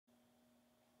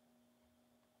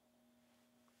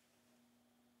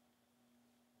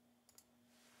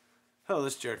Hello,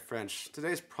 this is Jared French.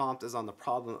 Today's prompt is on the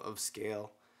problem of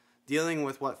scale, dealing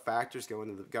with what factors go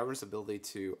into the government's ability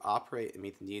to operate and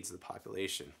meet the needs of the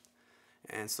population.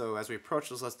 And so as we approach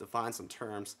this, let's define some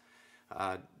terms.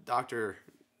 Dr.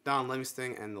 Don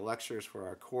Livingston and the lectures for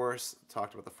our course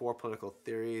talked about the four political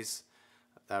theories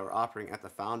that were operating at the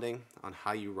founding on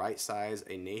how you right-size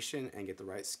a nation and get the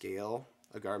right scale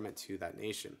of government to that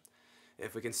nation.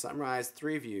 If we can summarize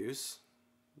three views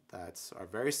that are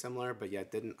very similar but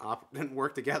yet didn't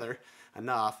work together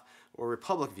enough, or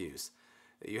republic views.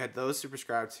 You had those who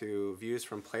prescribed to views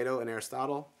from Plato and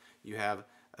Aristotle. You have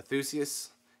Aetheusius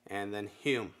and then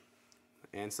Hume.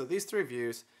 And so these three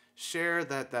views share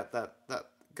that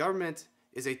government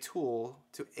is a tool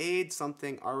to aid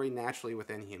something already naturally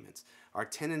within humans, our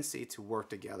tendency to work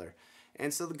together.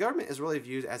 And so the government is really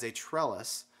viewed as a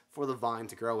trellis for the vine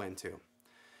to grow into.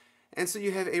 And so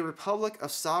you have a republic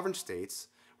of sovereign states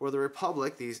where the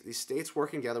republic, these states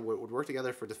working together, would work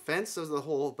together for defense of the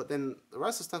whole, but then the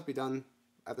rest of the stuff be done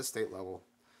at the state level,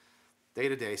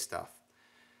 day-to-day stuff.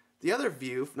 The other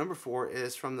view, number 4,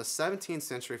 is from the 17th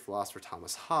century philosopher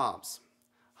Thomas Hobbes.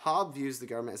 Hobbes views the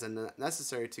government as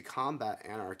necessary to combat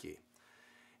anarchy.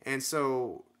 And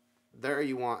so there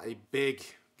you want a big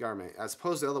government, as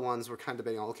opposed to the other ones we're kind of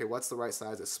debating on, okay, what's the right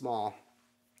size? It's small.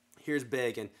 Here's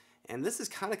big, and this has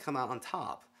kind of come out on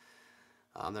top.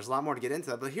 There's a lot more to get into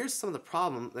that, but here's some of the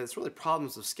problems. It's really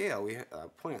problems of scale. We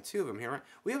point out two of them here. Right?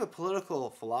 We have a political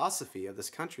philosophy of this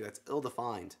country that's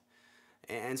ill-defined.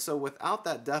 And so without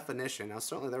that definition, now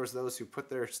certainly there was those who put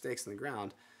their stakes in the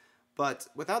ground, but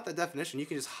without that definition, you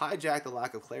can just hijack the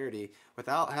lack of clarity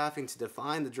without having to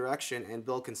define the direction and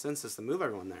build consensus to move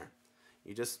everyone there.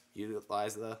 You just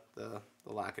utilize the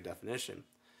lack of definition.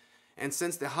 And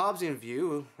since the Hobbesian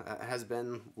view has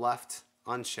been left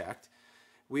unchecked,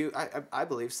 I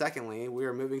believe, secondly, we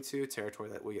are moving to a territory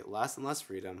that we get less and less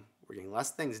freedom, we're getting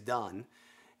less things done,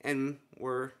 and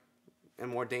we're in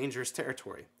more dangerous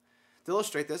territory. To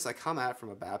illustrate this, I come at it from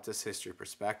a Baptist history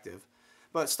perspective.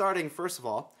 But starting, first of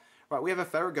all, right, we have a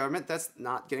federal government that's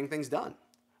not getting things done.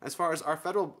 As far as our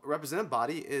federal representative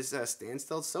body is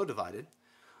standstill, so divided,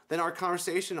 then our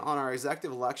conversation on our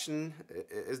executive election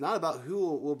is not about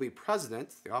who will be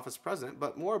president, the office of president,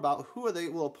 but more about who they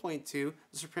will appoint to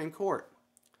the Supreme Court.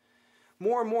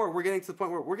 More and more, we're getting to the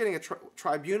point where we're getting a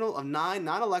tribunal of 9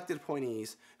 non-elected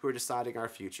appointees who are deciding our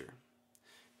future.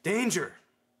 Danger!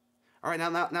 All right, now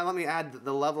let me add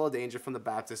the level of danger from the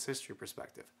Baptist history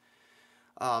perspective.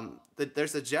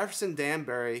 There's the Jefferson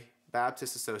Danbury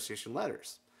Baptist Association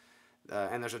letters,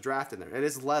 and there's a draft in there. It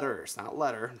is letters, not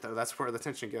letter, though that's where the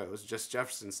tension goes, just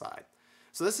Jefferson's side.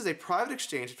 So this is a private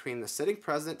exchange between the sitting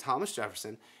president, Thomas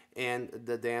Jefferson, and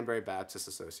the Danbury Baptist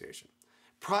Association.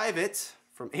 Private,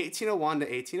 from 1801 to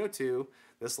 1802,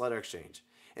 this letter exchange.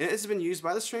 And it has been used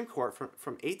by the Supreme Court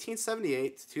from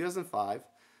 1878 to 2005,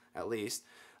 at least,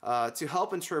 to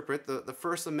help interpret the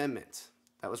First Amendment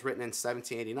that was written in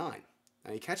 1789.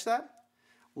 Now you catch that?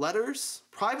 Letters,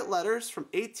 private letters from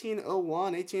 1801,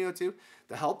 1802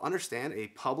 to help understand a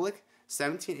public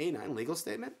 1789 legal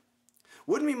statement?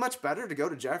 Wouldn't it be much better to go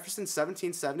to Jefferson's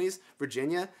 1770s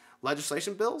Virginia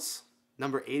legislation bills,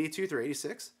 number 82 through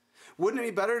 86? Wouldn't it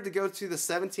be better to go to the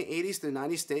 1780s through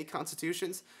 90 state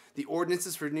constitutions, the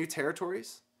ordinances for new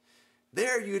territories?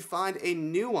 There you'd find a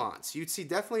nuance. You'd see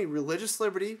definitely religious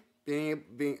liberty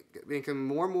becoming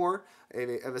more and more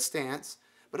of a stance,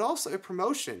 but also a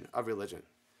promotion of religion.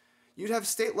 You'd have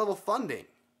state-level funding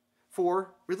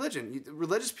for religion.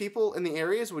 Religious people in the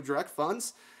areas would direct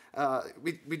funds,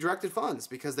 be directed funds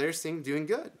because they're seen doing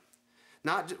good.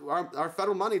 Not our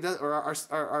federal money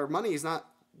our money is not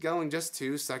going just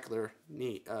to secular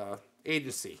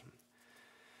agency.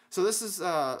 So this is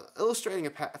illustrating a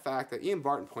fact that Ian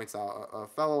Barton points out, a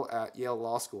fellow at Yale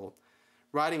Law School,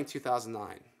 writing in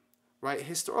 2009. Right,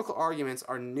 historical arguments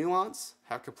are nuance,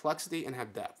 have complexity, and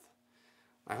have depth.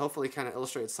 I hopefully kind of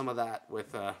illustrated some of that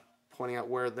with pointing out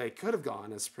where they could have gone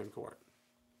in the Supreme Court.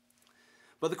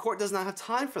 But the court does not have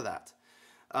time for that.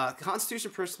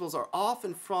 Constitution principles are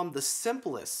often from the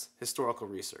simplest historical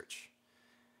research.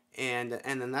 And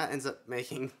then that ends up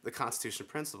making the Constitution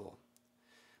principle.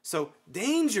 So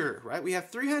danger, right? We have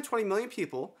 320 million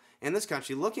people in this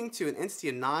country looking to an entity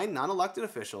of 9 non-elected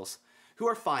officials who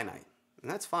are finite.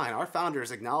 And that's fine. Our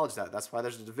founders acknowledge that. That's why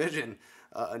there's a division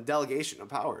and delegation of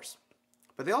powers.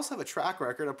 But they also have a track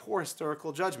record of poor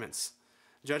historical judgments,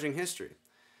 judging history.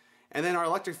 And then our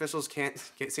elected officials can't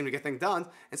seem to get things done.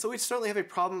 And so we certainly have a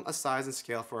problem of size and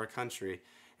scale for our country.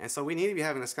 And so we need to be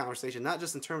having this conversation, not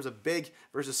just in terms of big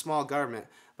versus small government,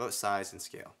 but size and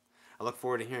scale. I look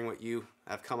forward to hearing what you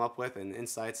have come up with and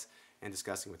insights and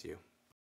discussing with you.